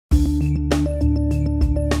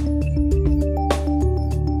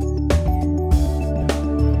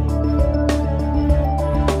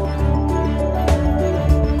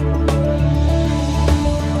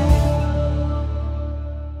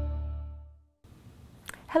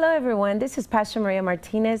Hello everyone, this is Pastor Maria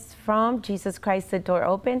Martinez from Jesus Christ the Door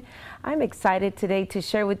Open. I'm excited today to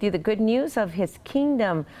share with you the good news of His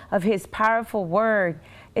kingdom, of His powerful word.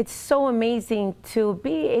 It's so amazing to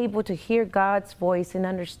be able to hear God's voice and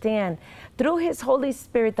understand through His Holy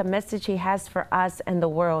Spirit the message He has for us and the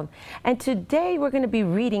world. And today we're going to be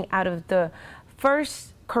reading out of the 1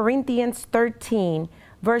 Corinthians 13,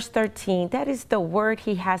 Verse 13, that is the word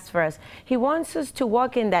He has for us. He wants us to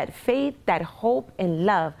walk in that faith, that hope, and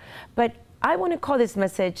love. But I want to call this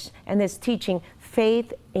message and this teaching,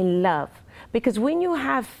 faith in love. Because when you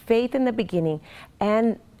have faith in the beginning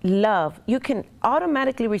and love, you can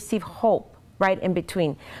automatically receive hope right in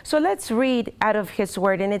between. So let's read out of His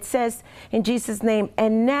word. And it says in Jesus' name,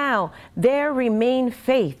 and now there remain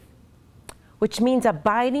faith, which means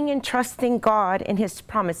abiding and trusting God and His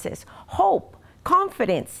promises, hope,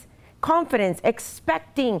 confidence,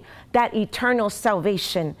 expecting that eternal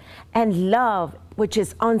salvation, and love, which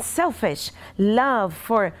is unselfish, love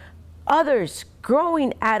for others,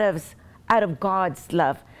 growing out of God's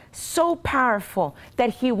love. So powerful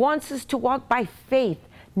that He wants us to walk by faith,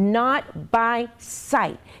 not by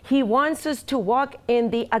sight. He wants us to walk in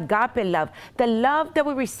the agape love, the love that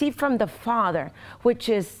we receive from the Father, which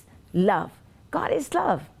is love. God is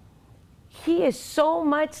love. He is so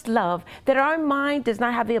much love that our mind does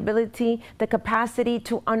not have the ability, the capacity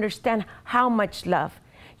to understand how much love.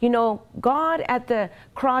 You know, God at the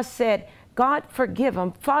cross said, God, forgive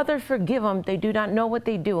them. Father, forgive them. They do not know what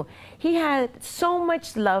they do. He had so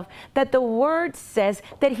much love that the word says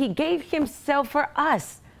that He gave Himself for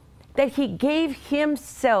us, that He gave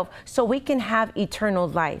Himself so we can have eternal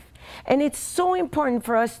life. And it's so important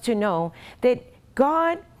for us to know that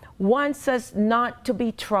God wants us not to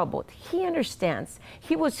be troubled. He understands.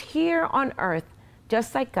 He was here on earth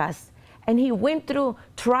just like us, and He went through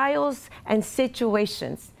trials and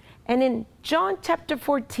situations. And in John chapter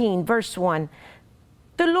 14, verse 1,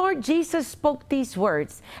 the Lord Jesus spoke these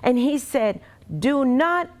words, and He said, do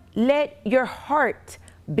not let your heart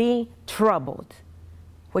be troubled,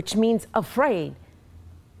 which means afraid.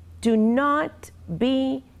 Do not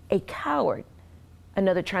be a coward.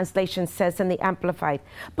 Another translation says in the Amplified,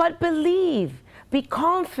 but believe, be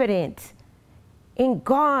confident in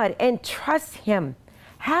God and trust Him.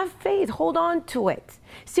 Have faith, hold on to it.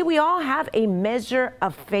 See, we all have a measure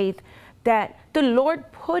of faith that the Lord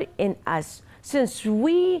put in us since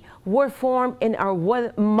we were formed in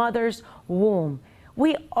our mother's womb.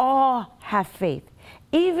 We all have faith.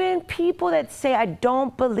 Even people that say, I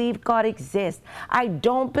don't believe God exists. I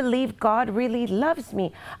don't believe God really loves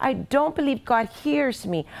me. I don't believe God hears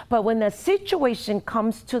me. But when a situation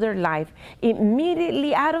comes to their life,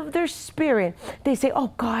 immediately out of their spirit, they say,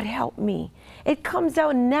 oh, God, help me. It comes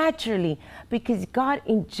out naturally because God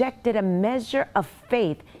injected a measure of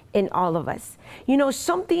faith in all of us. You know,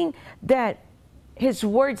 something that His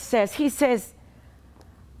word says, He says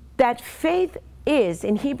that faith is,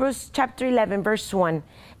 in Hebrews chapter 11, verse 1,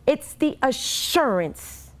 it's the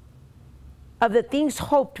assurance of the things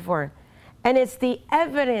hoped for, and it's the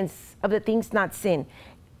evidence of the things not seen.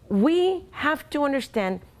 We have to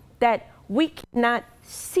understand that we cannot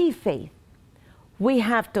see faith. We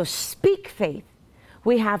have to speak faith.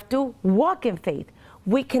 We have to walk in faith.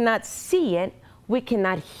 We cannot see it. We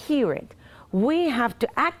cannot hear it. We have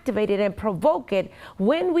to activate it and provoke it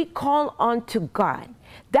when we call on to God.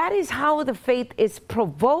 That is how the faith is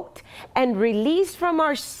provoked and released from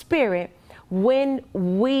our spirit when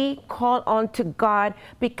we call on to God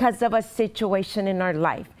because of a situation in our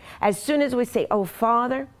life. As soon as we say, oh,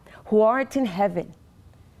 Father, who art in heaven,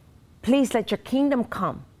 please let your kingdom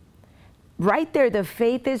come. Right there, the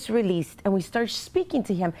faith is released, and we start speaking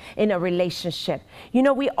to Him in a relationship. You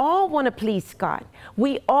know, we all want to please God.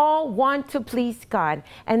 We all want to please God.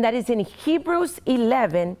 And that is in Hebrews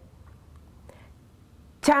 11,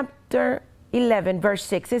 chapter 11, verse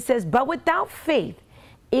 6. It says, but without faith,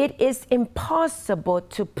 it is impossible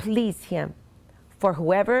to please Him. For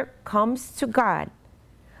whoever comes to God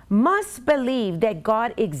must believe that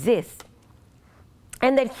God exists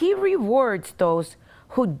and that He rewards those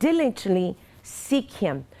who diligently seek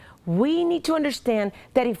Him. We need to understand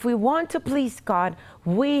that if we want to please God,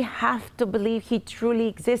 we have to believe He truly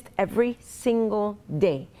exists every single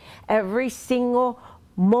day. Every single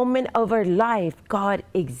moment of our life, God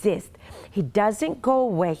exists. He doesn't go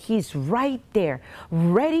away. He's right there,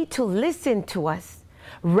 ready to listen to us,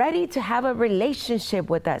 ready to have a relationship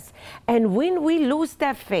with us. And when we lose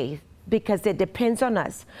that faith, because it depends on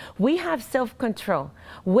us, we have self-control.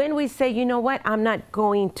 When we say, you know what, I'm not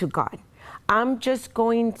going to God. I'm just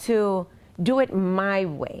going to do it my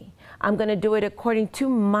way. I'm going to do it according to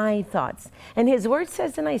my thoughts. And His word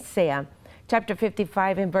says in Isaiah chapter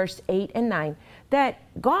 55 and verse 8 and 9,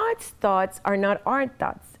 that God's thoughts are not our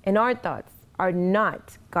thoughts, and our thoughts are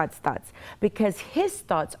not God's thoughts, because his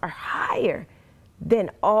thoughts are higher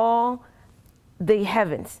than all the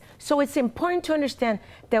heavens. So it's important to understand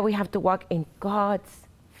that we have to walk in God's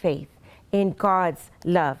faith, in God's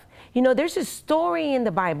love. You know, there's a story in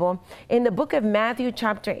the Bible, in the book of Matthew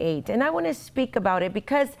chapter 8, and I want to speak about it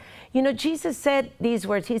because, you know, Jesus said these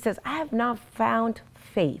words. He says, I have not found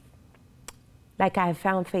faith like I have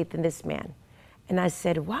found faith in this man. And I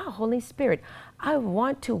said, wow, Holy Spirit, I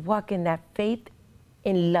want to walk in that faith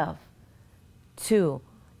in love, to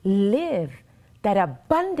live that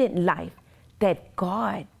abundant life that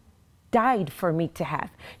God died for me to have.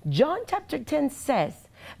 John chapter 10 says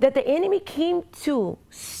that the enemy came to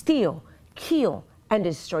steal, kill, and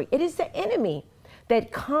destroy. It is the enemy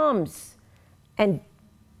that comes and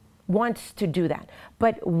wants to do that.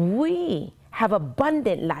 But we have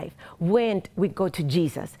abundant life when we go to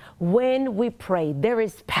Jesus. When we pray, there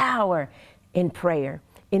is power in prayer,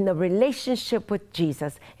 in the relationship with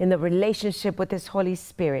Jesus, in the relationship with his Holy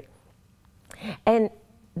Spirit. And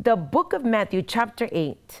the book of Matthew chapter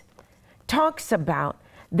 8 talks about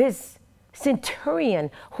this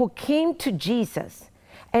centurion who came to Jesus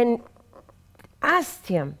and asked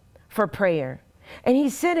him for prayer. And he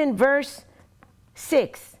said in verse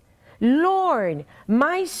 6, Lord,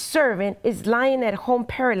 my servant is lying at home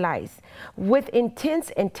paralyzed with intense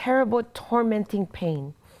and terrible tormenting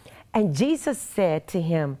pain. And Jesus said to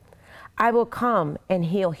him, I will come and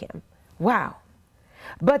heal him. Wow.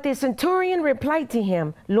 But the centurion replied to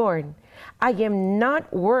him, Lord, I am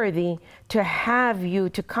not worthy to have you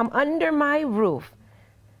to come under my roof.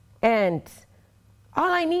 And all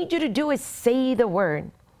I need you to do is say the word,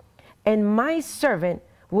 and my servant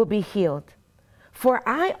will be healed. For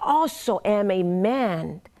I also am a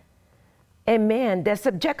man that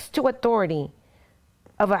subjects to authority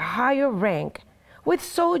of a higher rank, with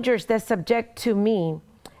soldiers that subject to me.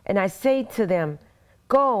 And I say to them,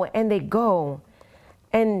 go, and they go.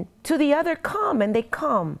 And to the other, come, and they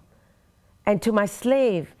come. And to my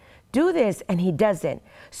slave, do this, and he does it.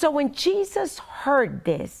 So when Jesus heard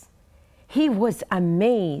this, he was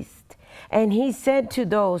amazed. And he said to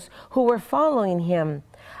those who were following him,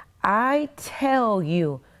 I tell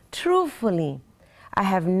you, truthfully, I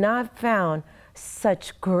have not found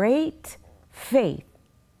such great faith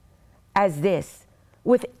as this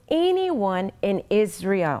with anyone in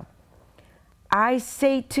Israel. I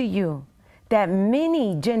say to you that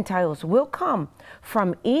many Gentiles will come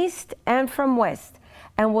from east and from west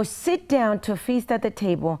and will sit down to feast at the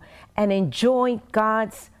table and enjoy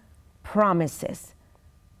God's promises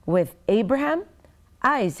with Abraham,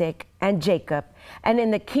 Isaac, and Jacob, and in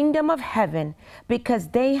the kingdom of heaven, because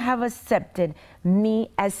they have accepted me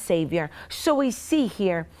as Savior. So we see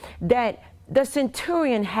here that the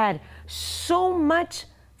centurion had so much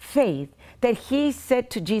faith that he said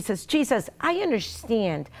to Jesus, Jesus, I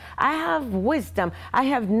understand. I have wisdom. I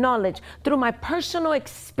have knowledge through my personal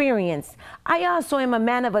experience. I also am a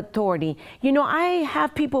man of authority. You know, I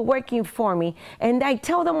have people working for me, and I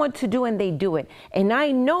tell them what to do, and they do it. And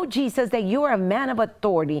I know, Jesus, that you are a man of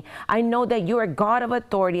authority. I know that you are God of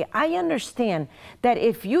authority. I understand that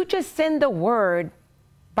if you just send the word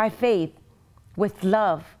by faith with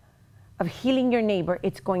love, of healing your neighbor,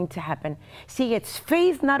 it's going to happen. See, it's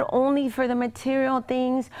faith not only for the material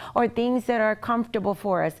things or things that are comfortable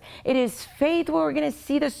for us. It is faith where we're going to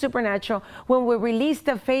see the supernatural when we release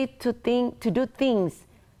the faith to do things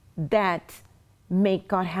that make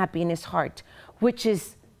God happy in his heart, which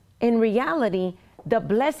is in reality the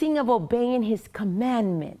blessing of obeying his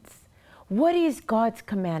commandments. What is God's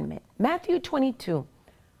commandment? Matthew 22,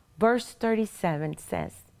 verse 37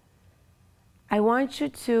 says, I want you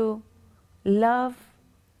to love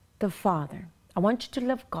the Father. I want you to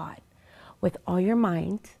love God with all your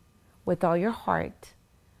mind, with all your heart,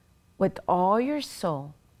 with all your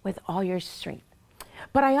soul, with all your strength.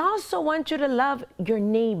 But I also want you to love your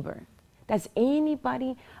neighbor. That's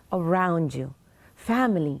anybody around you,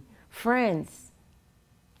 family, friends,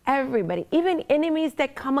 everybody, even enemies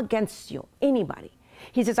that come against you, anybody.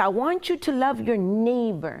 He says, I want you to love your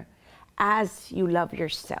neighbor as you love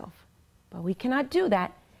yourself. But we cannot do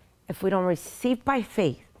that if we don't receive by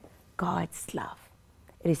faith God's love.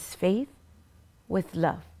 It is faith with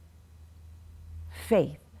love.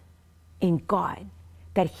 Faith in God,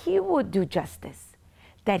 that he will do justice,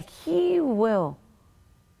 that he will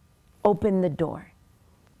open the door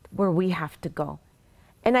where we have to go.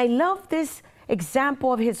 And I love this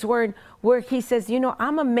example of his word where he says, you know,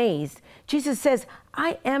 I'm amazed. Jesus says,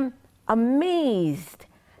 I am amazed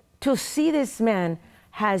to see this man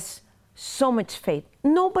has so much faith.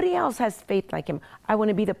 Nobody else has faith like him. I want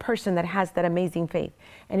to be the person that has that amazing faith.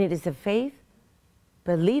 And it is the faith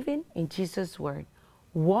believing in Jesus' word,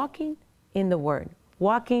 walking in the word,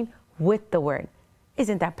 walking with the word.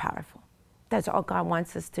 Isn't that powerful? That's all God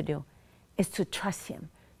wants us to do, is to trust him.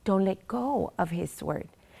 Don't let go of his word.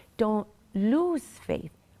 Don't lose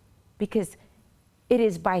faith, because it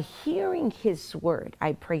is by hearing his word,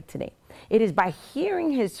 I pray today. It is by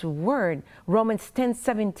hearing his word, Romans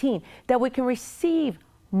 10:17, that we can receive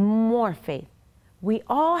more faith. We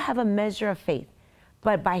all have a measure of faith,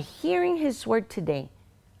 but by hearing his word today,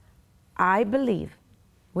 I believe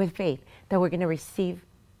with faith that we're going to receive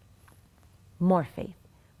more faith.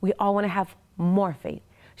 We all want to have more faith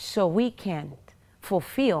so we can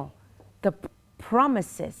fulfill the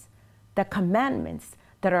promises, the commandments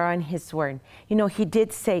that are in his word. You know, he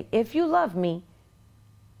did say, if you love me,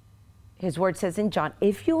 his word says in John,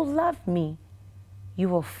 if you love me, you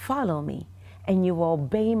will follow me and you will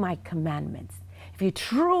obey my commandments. If you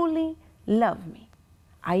truly love me,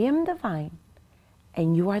 I am the vine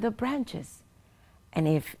and you are the branches. And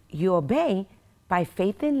if you obey by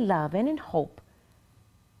faith in love and in hope,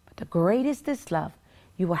 but the greatest is love,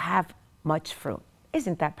 you will have much fruit.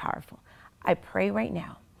 Isn't that powerful? I pray right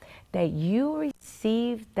now that you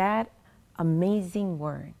receive that amazing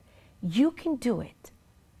word. You can do it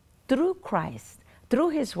through Christ, through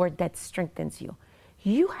his word that strengthens you.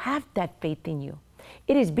 You have that faith in you.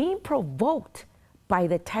 It is being provoked by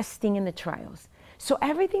the testing and the trials. So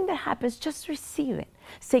everything that happens, just receive it.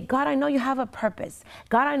 Say, God, I know you have a purpose.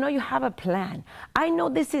 God, I know you have a plan. I know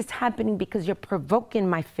this is happening because you're provoking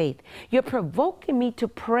my faith. You're provoking me to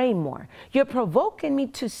pray more. You're provoking me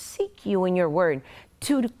to seek you in your word,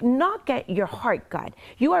 to knock at your heart, God.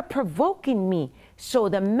 You are provoking me so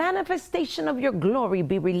the manifestation of your glory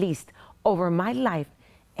be released over my life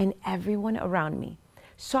and everyone around me.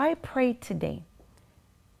 So I pray today,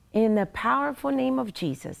 in the powerful name of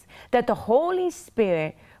Jesus, that the Holy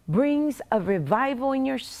Spirit brings a revival in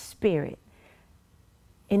your spirit,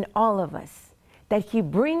 in all of us, that he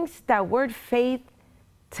brings that word faith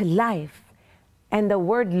to life and the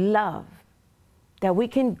word love, that we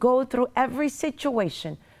can go through every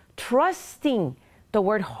situation, trusting the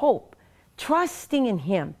word hope, trusting in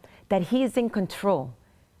him, that he is in control,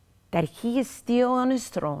 that he is still on his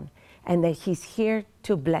throne, and that he's here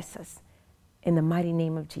to bless us. In the mighty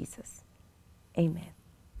name of Jesus, amen.